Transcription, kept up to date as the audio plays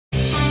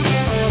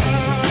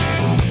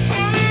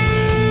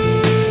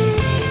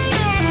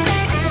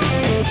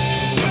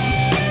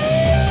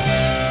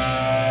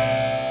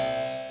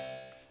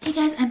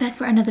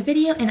another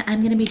video, and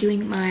I'm gonna be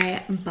doing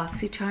my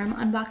BoxyCharm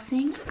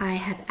unboxing. I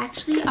have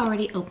actually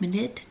already opened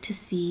it to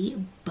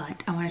see,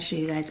 but I want to show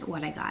you guys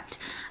what I got.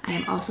 I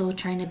am also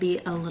trying to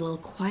be a little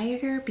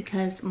quieter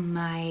because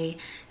my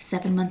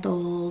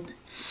 7-month-old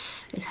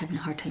is having a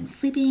hard time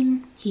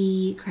sleeping.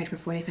 He cried for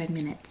 45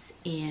 minutes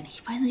and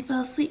he finally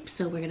fell asleep.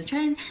 So we're gonna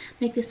try and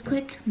make this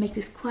quick, make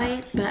this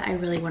quiet, but I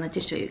really wanted to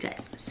show you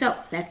guys. So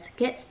let's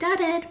get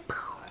started.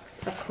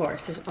 Of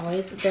course, there's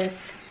always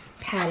this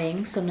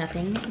padding so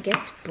nothing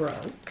gets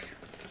broke.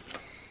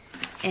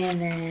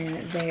 And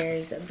then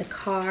there's the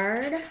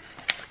card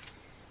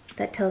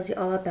that tells you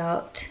all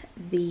about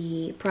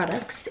the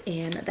products,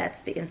 and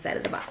that's the inside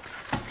of the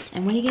box.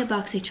 And when you get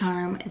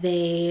BoxyCharm,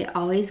 they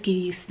always give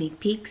you sneak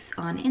peeks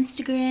on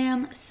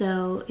Instagram.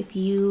 So if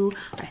you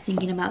are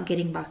thinking about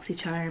getting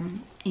BoxyCharm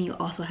and you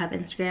also have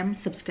Instagram,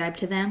 subscribe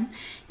to them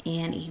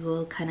and you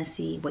will kind of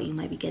see what you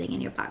might be getting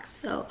in your box.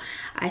 So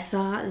I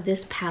saw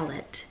this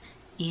palette,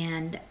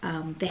 and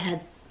they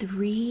had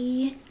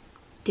 3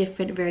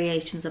 different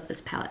variations of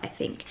this palette, I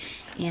think,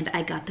 and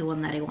I got the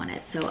one that I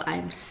wanted, so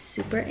I'm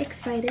super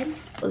excited.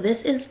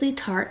 This is the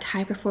Tarte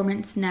High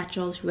Performance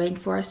Naturals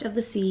Rainforest of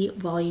the Sea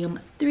Volume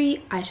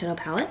 3 eyeshadow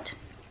palette,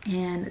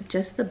 and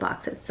just the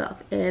box itself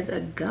is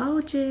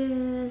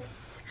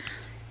gorgeous.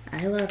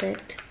 I love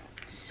it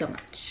so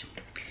much.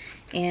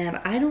 And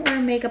I don't wear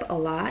makeup a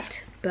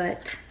lot,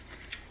 but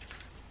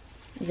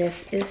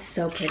this is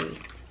so pretty.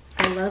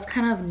 I love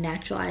kind of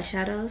natural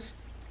eyeshadows,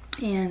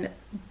 and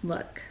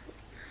look,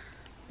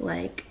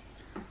 like,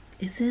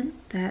 isn't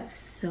that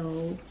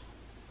so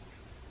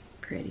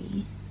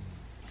pretty?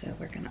 So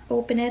we're gonna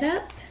open it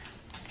up.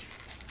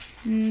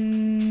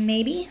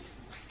 Maybe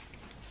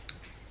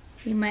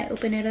we might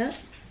open it up.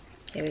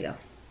 There we go.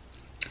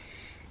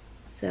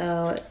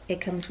 So it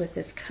comes with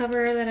this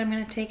cover that I'm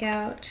gonna take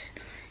out.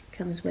 It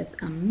comes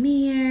with a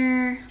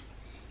mirror,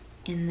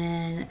 and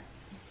then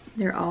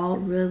they're all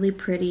really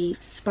pretty,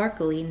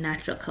 sparkly,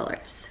 natural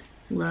colors.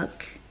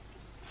 Look.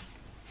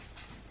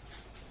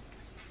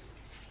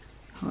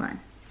 Hold on.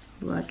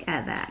 Look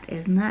at that.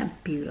 Isn't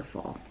that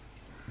beautiful?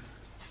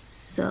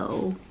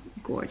 So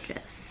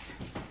gorgeous.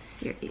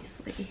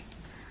 Seriously.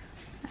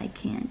 I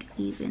can't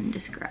even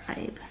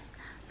describe.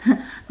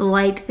 The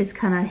light is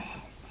kind of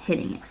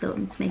hitting it, so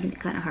it's making it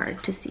kind of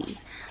hard to see.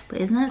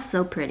 But isn't that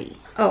so pretty?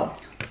 Oh,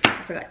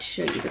 I forgot to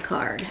show you the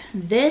card.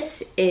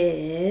 This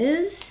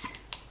is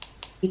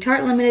the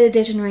Tarte Limited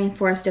Edition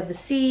Rainforest of the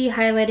Sea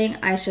Highlighting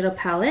Eyeshadow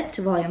Palette,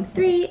 Volume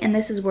 3, and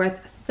this is worth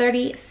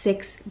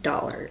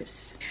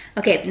 $36.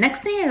 Okay, the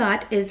next thing I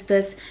got is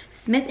this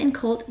Smith &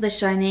 Colt The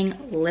Shining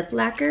Lip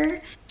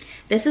Lacquer.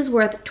 This is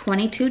worth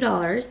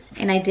 $22,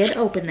 and I did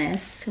open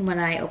this when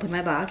I opened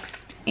my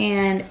box,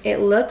 and it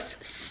looks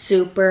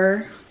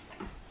super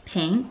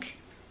pink,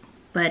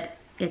 but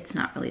it's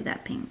not really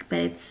that pink, but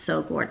it's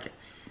so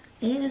gorgeous.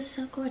 It is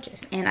so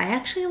gorgeous, and I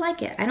actually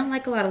like it. I don't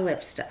like a lot of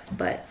lip stuff,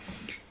 but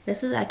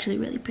this is actually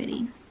really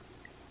pretty.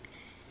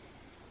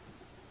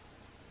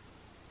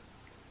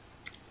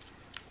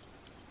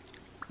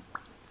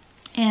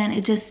 And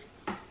it just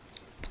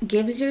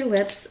gives your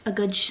lips a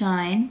good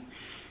shine,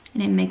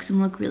 and it makes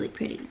them look really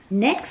pretty.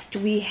 Next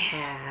we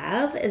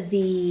have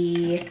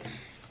the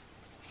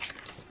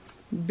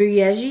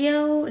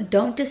Briogeo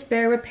Don't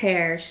Despair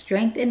Repair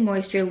Strength and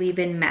Moisture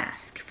Leave-In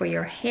Mask for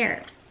your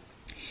hair.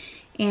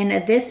 And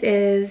this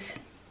is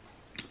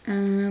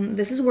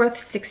worth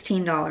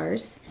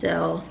 $16.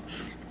 So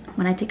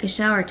when I take a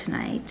shower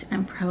tonight,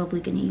 I'm probably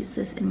gonna use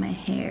this in my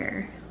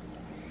hair.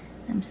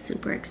 I'm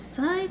super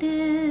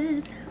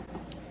excited.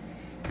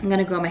 I'm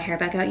gonna grow my hair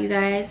back out, you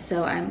guys,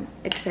 so I'm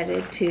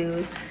excited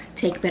to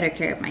take better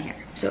care of my hair.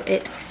 So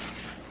it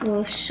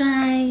will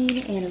shine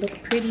and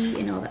look pretty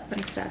and all that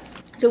fun stuff.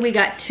 So we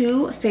got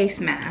 2 face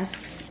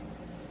masks,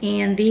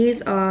 and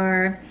these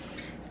are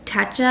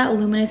Tatcha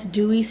Luminous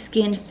Dewy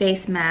Skin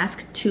Face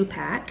Mask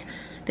 2-pack.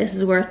 This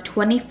is worth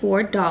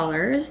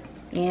 $24,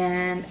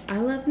 and I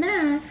love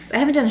masks. I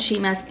haven't done a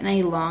sheet mask in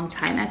a long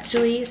time,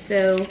 actually,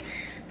 so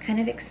I'm kind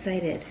of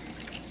excited.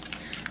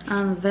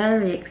 I'm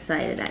very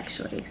excited,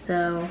 actually.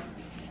 So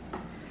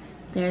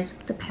there's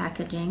the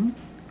packaging.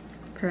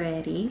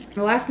 Pretty.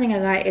 The last thing I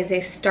got is a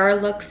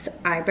Starlux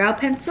eyebrow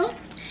pencil,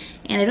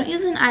 and I don't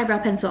use an eyebrow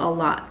pencil a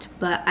lot,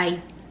 but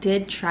I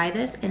did try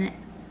this and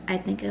I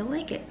think I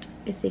like it.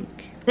 I think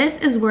this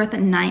is worth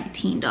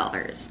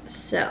 $19.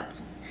 So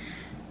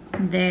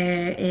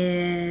there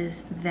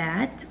is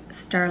that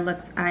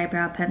Starlux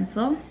eyebrow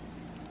pencil,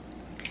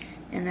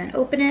 and then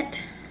open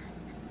it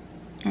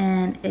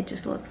and it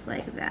just looks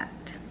like that.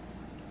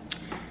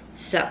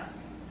 So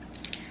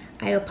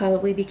I will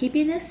probably be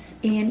keeping this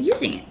and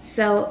using it.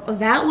 So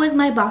that was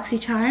my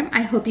BoxyCharm.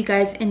 I hope you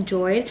guys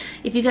enjoyed.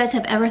 If you guys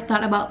have ever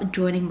thought about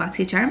joining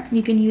BoxyCharm,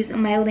 you can use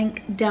my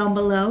link down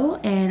below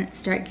and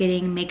start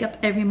getting makeup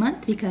every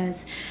month,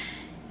 because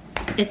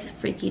it's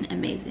freaking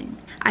amazing.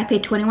 I pay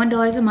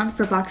 $21 a month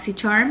for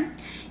BoxyCharm,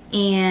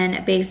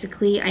 and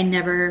basically I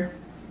never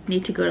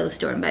need to go to the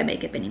store and buy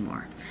makeup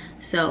anymore.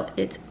 So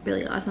it's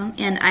really awesome,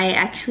 and I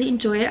actually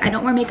enjoy it. I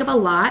don't wear makeup a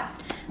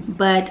lot,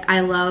 but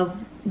I love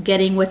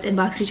getting what's in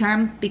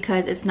BoxyCharm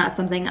because it's not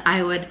something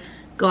I would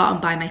go out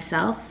and buy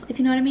myself, if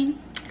you know what I mean.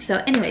 So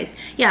anyways,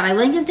 yeah, my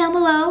link is down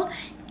below.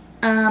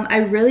 I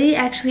really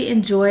actually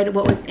enjoyed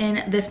what was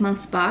in this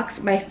month's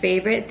box. My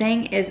favorite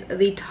thing is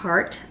the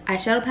Tarte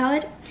eyeshadow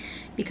palette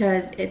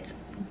because it's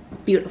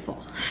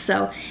beautiful.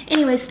 So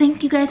anyways,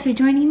 thank you guys for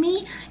joining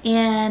me,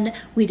 and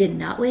we did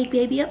not wake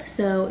baby up,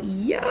 so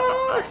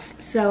yes.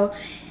 So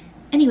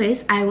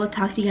anyways, I will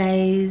talk to you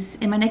guys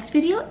in my next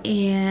video,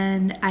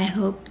 and I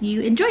hope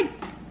you enjoyed.